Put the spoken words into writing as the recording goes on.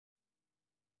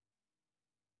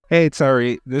Hey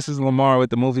Terry, this is Lamar with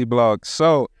the Movie Blog.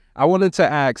 So I wanted to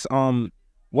ask,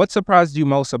 what surprised you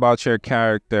most about your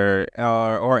character,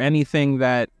 or anything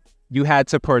that you had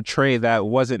to portray that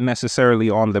wasn't necessarily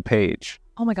on the page?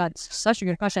 Oh my God, such a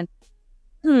good question.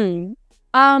 I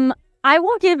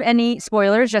won't give any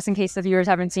spoilers just in case the viewers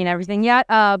haven't seen everything yet.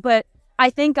 But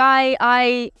I think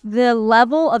the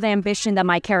level of ambition that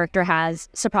my character has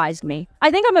surprised me.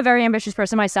 I think I'm a very ambitious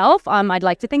person myself. I'd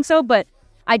like to think so, but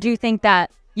I do think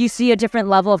that you see a different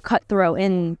level of cutthroat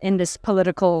in this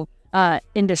political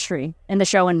industry in the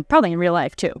show and probably in real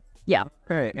life too. Yeah.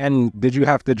 Okay. And did you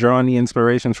have to draw any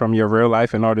inspirations from your real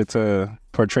life in order to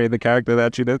portray the character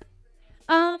that you did?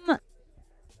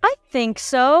 I think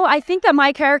so. I think that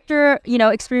my character,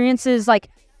 experiences like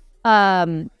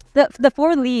the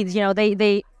four leads,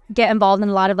 they get involved in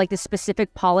a lot of like the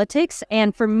specific politics.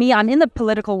 And for me, I'm in the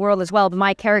political world as well, but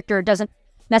my character doesn't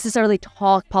necessarily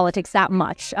talk politics that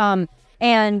much.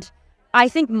 And I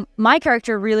think my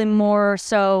character really more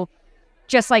so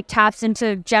just like taps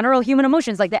into general human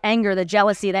emotions, like the anger, the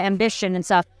jealousy, the ambition and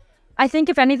stuff. I think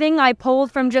if anything, I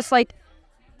pulled from just like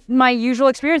my usual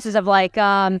experiences of like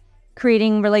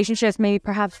creating relationships, maybe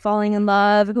perhaps falling in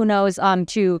love, who knows,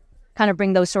 to kind of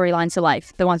bring those storylines to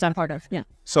life, the ones I'm part of. Yeah.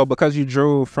 So because you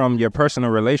drew from your personal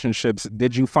relationships,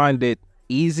 did you find it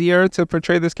easier to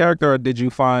portray this character, or did you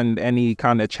find any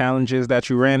kind of challenges that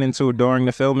you ran into during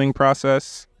the filming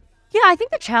process? Yeah, I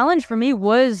think the challenge for me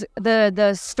was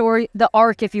the story, the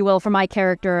arc, if you will, for my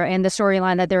character and the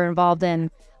storyline that they're involved in.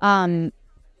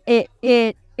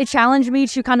 It challenged me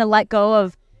to kind of let go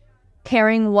of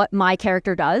caring what my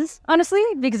character does, honestly,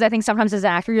 because I think sometimes as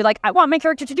an actor, you're like, I want my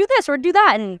character to do this or do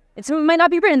that, and it might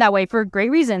not be written that way for great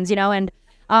reasons, and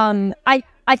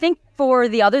I think for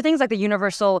the other things, like the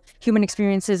universal human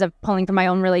experiences of pulling from my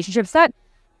own relationships, that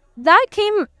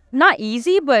came not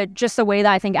easy, but just the way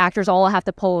that I think actors all have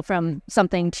to pull from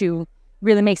something to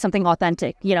really make something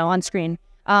authentic, on screen.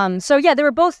 So yeah, there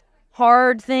were both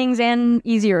hard things and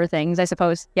easier things, I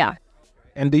suppose. Yeah.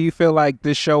 And do you feel like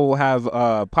this show will have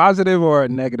a positive or a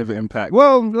negative impact?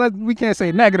 Well, we can't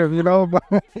say negative,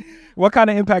 but what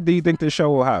kind of impact do you think this show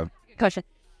will have? Good question.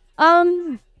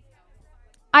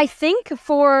 I think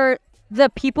for the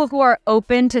people who are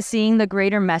open to seeing the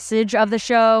greater message of the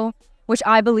show, which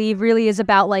I believe really is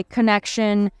about like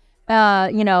connection,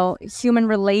 human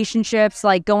relationships,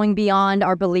 like going beyond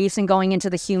our beliefs and going into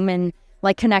the human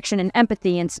like connection and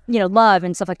empathy and, love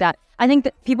and stuff like that. I think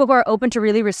that people who are open to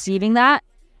really receiving that,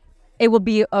 it will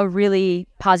be a really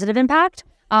positive impact.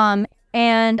 And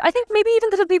I think maybe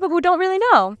even the people who don't really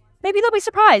know, maybe they'll be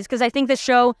surprised, because I think this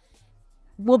show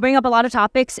will bring up a lot of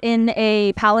topics in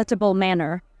a palatable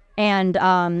manner. And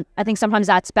I think sometimes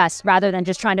that's best rather than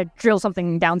just trying to drill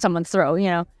something down someone's throat,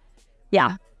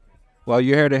 Yeah. Well,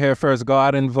 you heard it here first. Go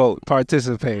out and vote.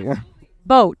 Participate.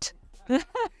 Vote.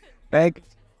 Thank you.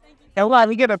 Hold on,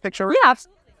 we get a picture. Yeah,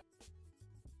 absolutely.